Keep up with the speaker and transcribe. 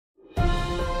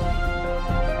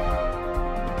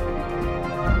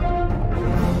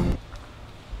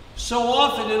So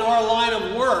often in our line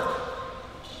of work,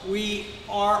 we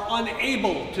are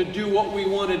unable to do what we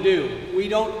want to do. We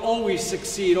don't always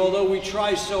succeed, although we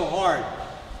try so hard.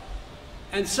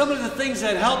 And some of the things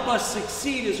that help us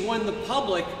succeed is when the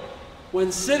public,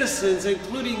 when citizens,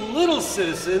 including little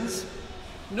citizens,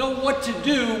 know what to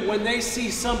do when they see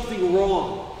something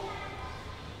wrong.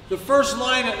 The first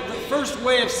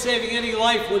way of saving any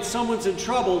life when someone's in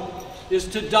trouble is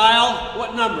to dial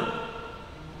what number?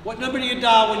 What number do you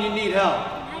dial when you need help?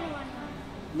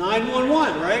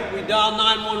 911, right? We dial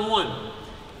 911.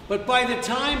 But by the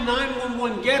time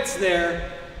 911 gets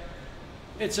there,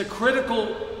 it's a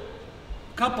critical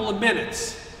couple of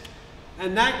minutes.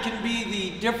 And that can be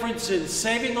the difference in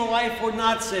saving a life or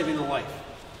not saving a life.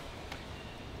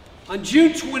 On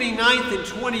June 29th in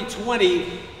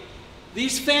 2020,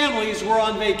 these families were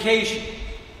on vacation.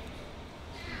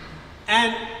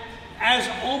 And as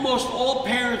almost all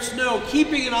parents know,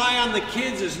 keeping an eye on the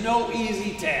kids is no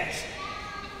easy task.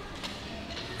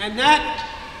 And that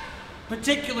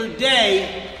particular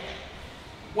day,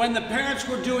 when the parents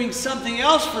were doing something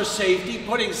else for safety,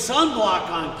 putting sunblock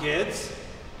on kids,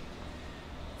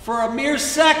 for a mere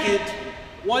second,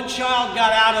 one child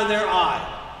got out of their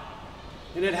eye.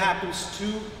 And it happens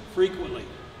too frequently.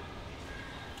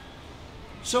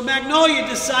 So Magnolia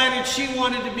decided she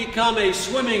wanted to become a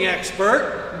swimming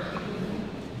expert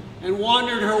and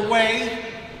wandered her way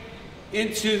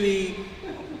into the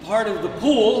part of the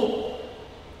pool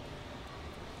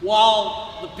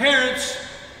while the parents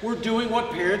were doing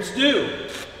what parents do.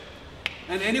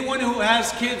 And anyone who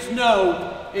has kids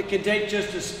know it can take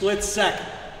just a split second.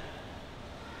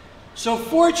 So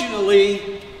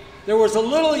fortunately, there was a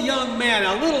little young man,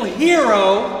 a little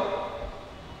hero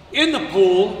in the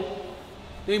pool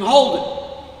named Holden.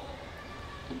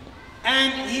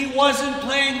 And he wasn't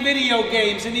playing video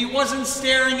games, and he wasn't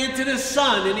staring into the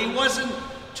sun, and he wasn't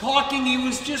talking, he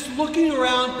was just looking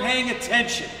around paying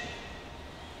attention.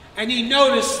 And he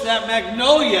noticed that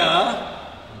Magnolia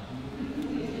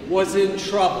was in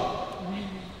trouble.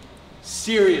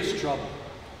 Serious trouble.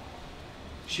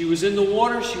 She was in the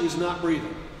water, she was not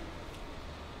breathing.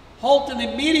 Holden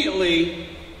immediately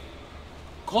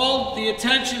called the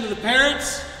attention of the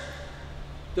parents.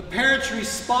 The parents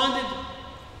responded,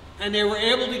 and they were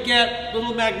able to get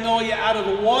little Magnolia out of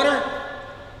the water.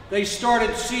 They started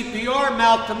CPR,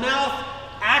 mouth to mouth,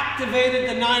 activated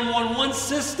the 911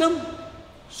 system.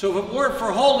 So if it weren't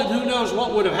for Holden, who knows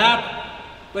what would have happened.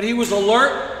 But he was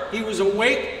alert, he was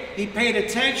awake, he paid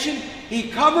attention, he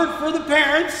covered for the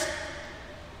parents.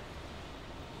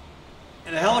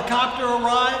 And a helicopter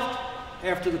arrived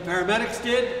after the paramedics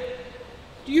did.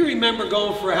 Do you remember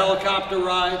going for a helicopter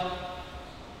ride?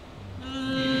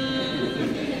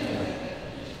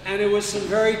 And it was some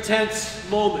very tense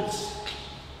moments.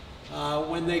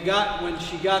 When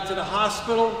she got to the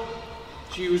hospital,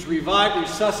 she was revived,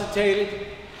 resuscitated,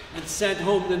 and sent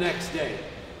home the next day.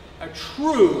 A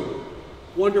true,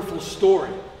 wonderful story.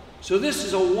 So this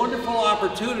is a wonderful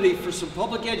opportunity for some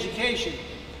public education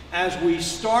as we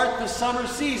start the summer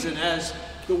season, as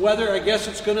the weather, I guess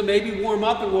it's going to maybe warm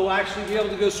up and we'll actually be able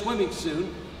to go swimming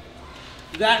soon,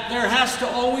 that there has to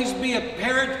always be a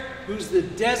parent who's the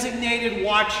designated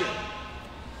watcher.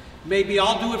 Maybe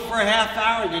I'll do it for a half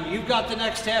hour, and then you've got the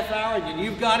next half hour, and then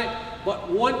you've got it. But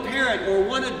one parent or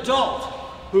one adult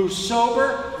who's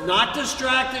sober, not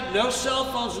distracted, no cell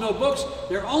phones, no books,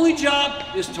 their only job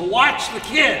is to watch the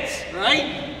kids,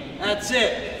 right? That's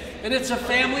it. And it's a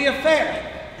family affair.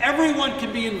 Everyone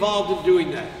can be involved in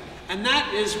doing that. And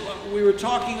that is what we were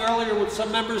talking earlier with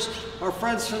some members, our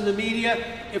friends from the media.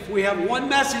 If we have one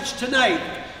message tonight,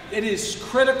 it is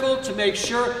critical to make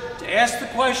sure to ask the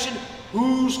question,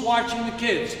 who's watching the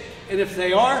kids? And if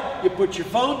they are, you put your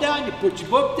phone down, you put your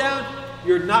book down,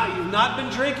 you've not been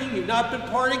drinking, you've not been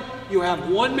partying, you have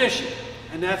one mission,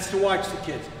 and that's to watch the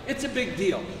kids. It's a big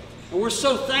deal. And we're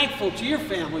so thankful to your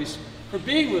families for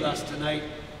being with us tonight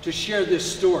to share this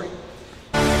story.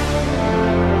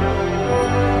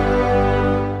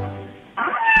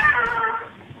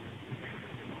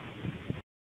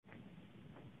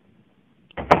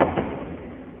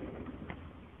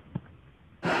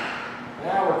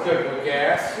 Now we're cooking with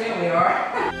gas. Here we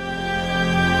are.